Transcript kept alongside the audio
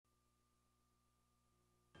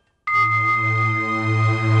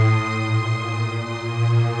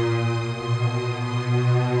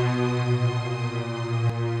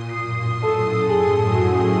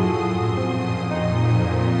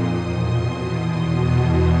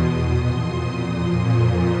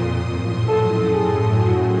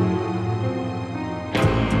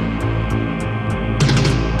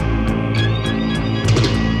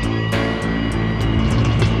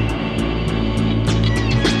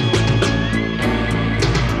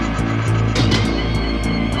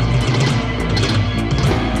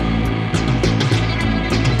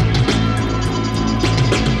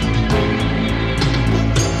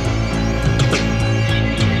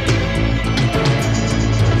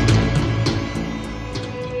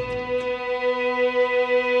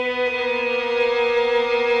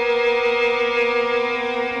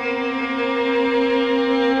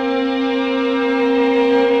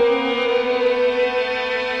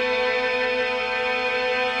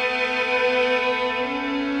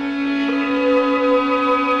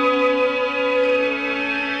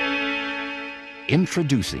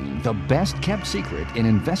Introducing the best-kept secret in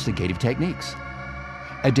investigative techniques.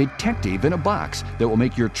 A detective in a box that will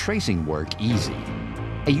make your tracing work easy.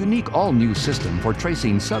 A unique all-new system for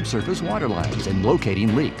tracing subsurface water lines and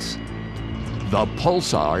locating leaks. The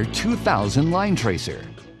Pulsar 2000 Line Tracer.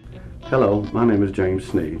 Hello, my name is James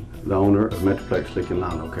Sneed, the owner of Metroplex Leak and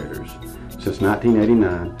Line Locators. Since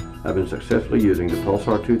 1989, I've been successfully using the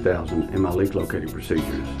Pulsar 2000 in my leak locating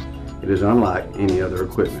procedures. It is unlike any other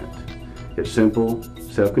equipment. Its simple,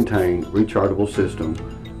 self-contained, rechargeable system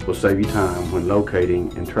will save you time when locating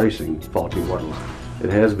and tracing faulty water lines. It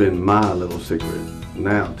has been my little secret.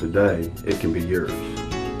 Now, today, it can be yours.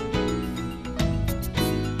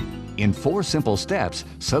 In 4 simple steps,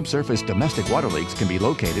 subsurface domestic water leaks can be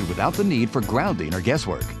located without the need for grounding or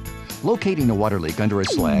guesswork. Locating a water leak under a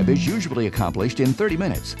slab is usually accomplished in 30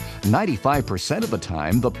 minutes. 95% of the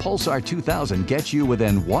time, the Pulsar 2000 gets you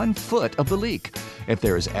within 1 foot of the leak. If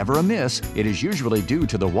there is ever a miss, it is usually due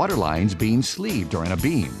to the water lines being sleeved or in a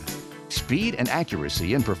beam. Speed and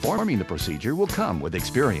accuracy in performing the procedure will come with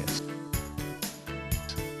experience.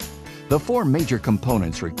 The 4 major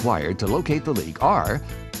components required to locate the leak are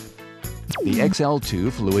the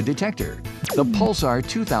XL2 fluid detector, the Pulsar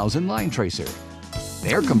 2000 line tracer,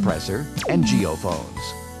 air compressor, and geophones.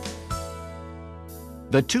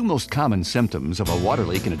 The 2 most common symptoms of a water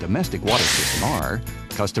leak in a domestic water system are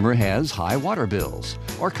customer has high water bills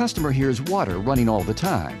or customer hears water running all the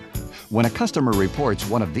time. When a customer reports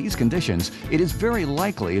one of these conditions, it is very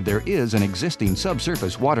likely there is an existing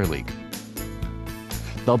subsurface water leak.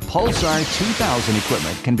 The Pulsar 2000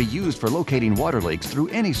 equipment can be used for locating water leaks through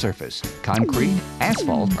any surface, concrete,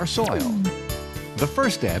 asphalt, or soil. The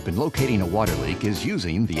first step in locating a water leak is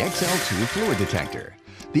using the XL2 fluid detector.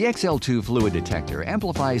 The XL2 fluid detector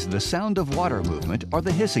amplifies the sound of water movement or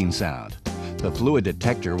the hissing sound. The fluid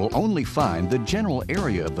detector will only find the general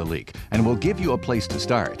area of the leak and will give you a place to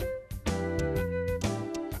start.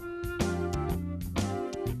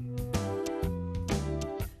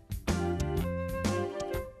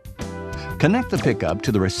 Connect the pickup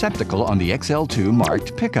to the receptacle on the XL2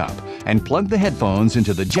 marked pickup and plug the headphones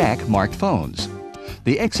into the jack marked phones.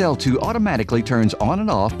 The XL2 automatically turns on and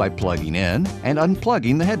off by plugging in and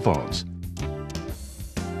unplugging the headphones.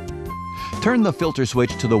 Turn the filter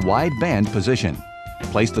switch to the wide band position.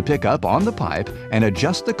 Place the pickup on the pipe and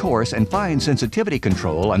adjust the coarse and fine sensitivity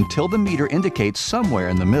control until the meter indicates somewhere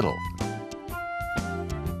in the middle.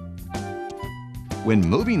 When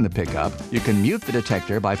moving the pickup, you can mute the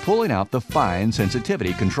detector by pulling out the fine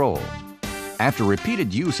sensitivity control. After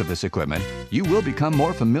repeated use of this equipment, you will become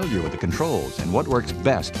more familiar with the controls and what works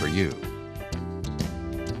best for you.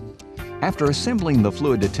 After assembling the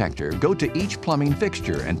fluid detector, go to each plumbing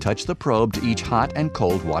fixture and touch the probe to each hot and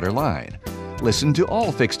cold water line. Listen to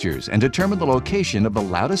all fixtures and determine the location of the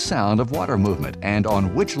loudest sound of water movement and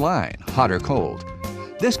on which line, hot or cold.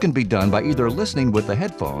 This can be done by either listening with the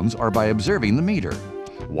headphones or by observing the meter.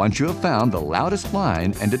 Once you have found the loudest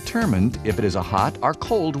line and determined if it is a hot or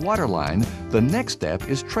cold water line, the next step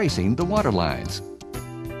is tracing the water lines.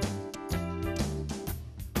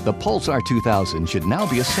 The Pulsar 2000 should now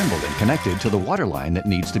be assembled and connected to the water line that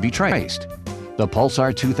needs to be traced. The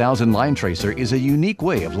Pulsar 2000 line tracer is a unique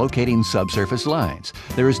way of locating subsurface lines.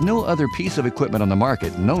 There is no other piece of equipment on the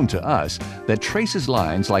market known to us that traces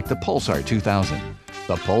lines like the Pulsar 2000.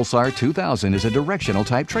 The Pulsar 2000 is a directional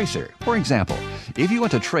type tracer. For example, if you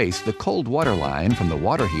want to trace the cold water line from the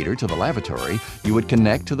water heater to the lavatory, you would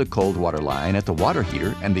connect to the cold water line at the water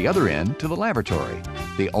heater and the other end to the lavatory.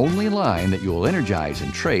 The only line that you will energize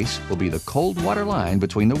and trace will be the cold water line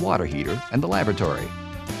between the water heater and the lavatory.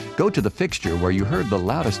 Go to the fixture where you heard the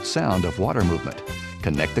loudest sound of water movement.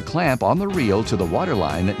 Connect the clamp on the reel to the water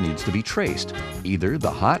line that needs to be traced, either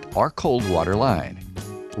the hot or cold water line.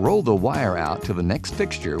 Roll the wire out to the next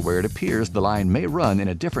fixture where it appears the line may run in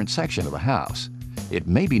a different section of the house. It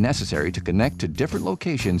may be necessary to connect to different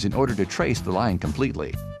locations in order to trace the line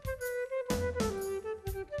completely.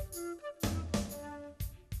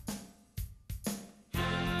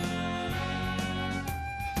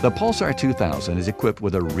 The Pulsar 2000 is equipped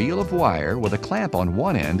with a reel of wire with a clamp on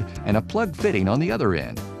one end and a plug fitting on the other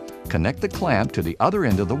end. Connect the clamp to the other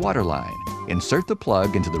end of the water line. Insert the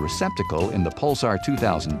plug into the receptacle in the Pulsar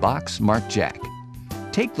 2000 box marked jack.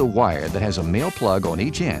 Take the wire that has a male plug on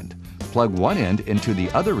each end. Plug one end into the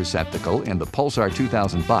other receptacle in the Pulsar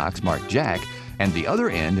 2000 box marked jack and the other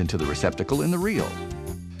end into the receptacle in the reel.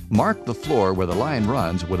 Mark the floor where the line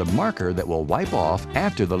runs with a marker that will wipe off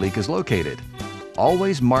after the leak is located.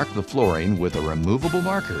 Always mark the flooring with a removable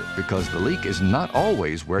marker because the leak is not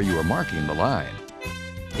always where you are marking the line.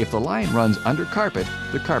 If the line runs under carpet,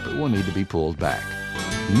 the carpet will need to be pulled back.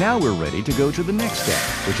 Now we're ready to go to the next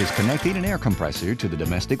step, which is connecting an air compressor to the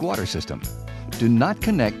domestic water system. Do not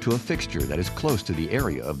connect to a fixture that is close to the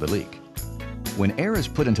area of the leak. When air is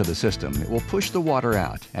put into the system, it will push the water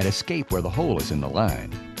out and escape where the hole is in the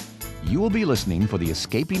line. You will be listening for the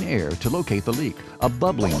escaping air to locate the leak, a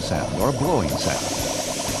bubbling sound or a blowing sound.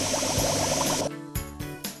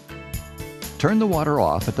 Turn the water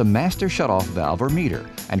off at the master shutoff valve or meter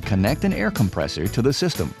and connect an air compressor to the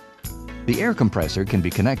system. The air compressor can be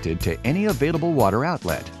connected to any available water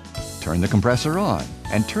outlet. Turn the compressor on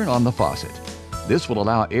and turn on the faucet. This will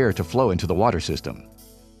allow air to flow into the water system.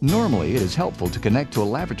 Normally, it is helpful to connect to a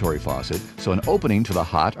lavatory faucet so an opening to the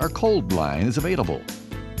hot or cold line is available.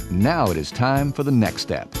 Now it is time for the next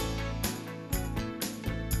step.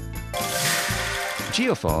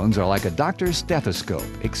 Geophones are like a doctor's stethoscope,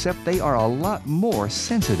 except they are a lot more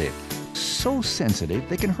sensitive. So sensitive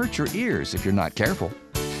they can hurt your ears if you're not careful.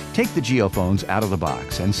 Take the geophones out of the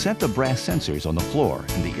box and set the brass sensors on the floor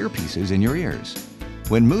and the earpieces in your ears.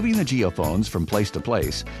 When moving the geophones from place to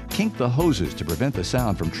place, kink the hoses to prevent the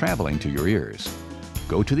sound from traveling to your ears.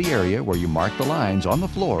 Go to the area where you mark the lines on the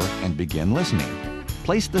floor and begin listening.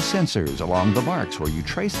 Place the sensors along the marks where you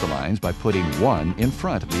trace the lines by putting one in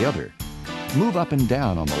front of the other. Move up and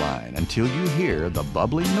down on the line until you hear the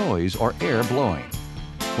bubbling noise or air blowing.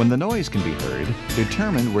 When the noise can be heard,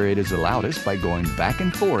 determine where it is the loudest by going back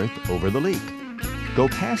and forth over the leak. Go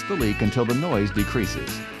past the leak until the noise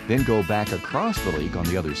decreases. Then go back across the leak on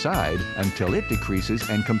the other side until it decreases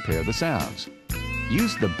and compare the sounds.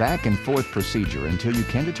 Use the back and forth procedure until you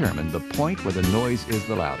can determine the point where the noise is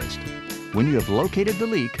the loudest. When you have located the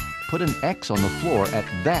leak, put an X on the floor at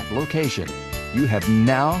that location. You have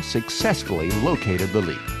now successfully located the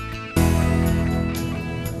leak.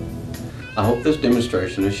 I hope this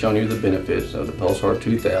demonstration has shown you the benefits of the Pulsar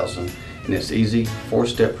 2000 and its easy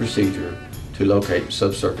 4-step procedure to locate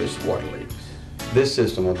subsurface water leaks. This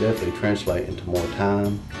system will definitely translate into more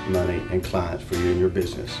time, money, and clients for you and your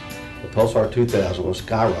business. The Pulsar 2000 will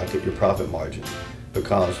skyrocket your profit margin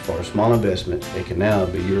because for a small investment, it can now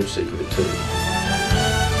be your secret too.